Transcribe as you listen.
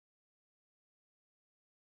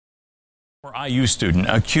IU student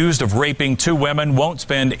accused of raping two women won't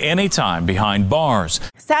spend any time behind bars.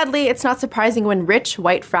 Sadly, it's not surprising when rich,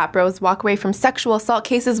 white frat bros walk away from sexual assault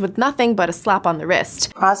cases with nothing but a slap on the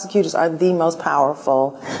wrist. Prosecutors are the most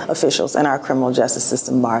powerful officials in our criminal justice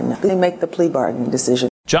system, Martin. They make the plea bargaining decision.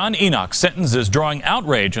 John Enoch's sentence is drawing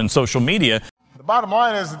outrage on social media. The bottom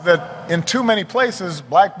line is that in too many places,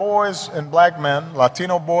 black boys and black men,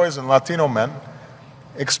 Latino boys and Latino men,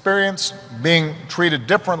 experience being treated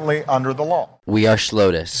differently under the law. We are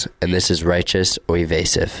SLOTUS, and this is Righteous or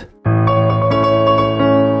Evasive.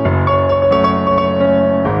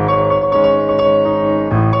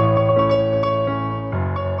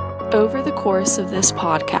 Over the course of this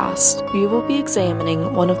podcast, we will be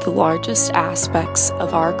examining one of the largest aspects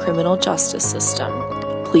of our criminal justice system,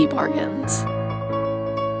 plea bargains.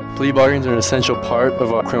 Plea bargains are an essential part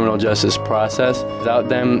of our criminal justice process. Without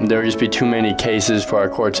them, there would just be too many cases for our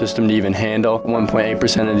court system to even handle.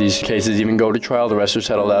 1.8% of these cases even go to trial. The rest are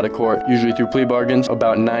settled out of court, usually through plea bargains.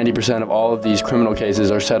 About 90% of all of these criminal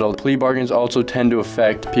cases are settled. Plea bargains also tend to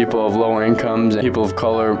affect people of lower incomes and people of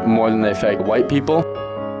color more than they affect white people.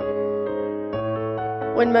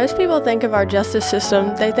 When most people think of our justice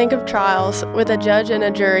system, they think of trials with a judge and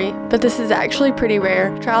a jury, but this is actually pretty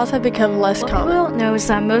rare. Trials have become less common. What people don't know is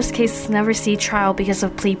that most cases never see trial because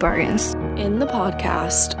of plea bargains. In the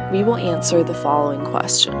podcast, we will answer the following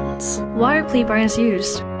questions. Why are plea bargains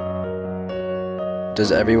used?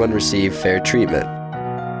 Does everyone receive fair treatment?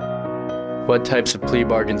 What types of plea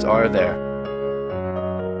bargains are there?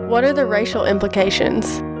 What are the racial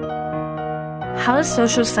implications? How does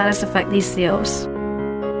social status affect these deals?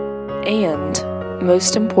 And,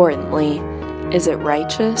 most importantly, is it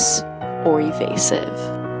righteous or evasive?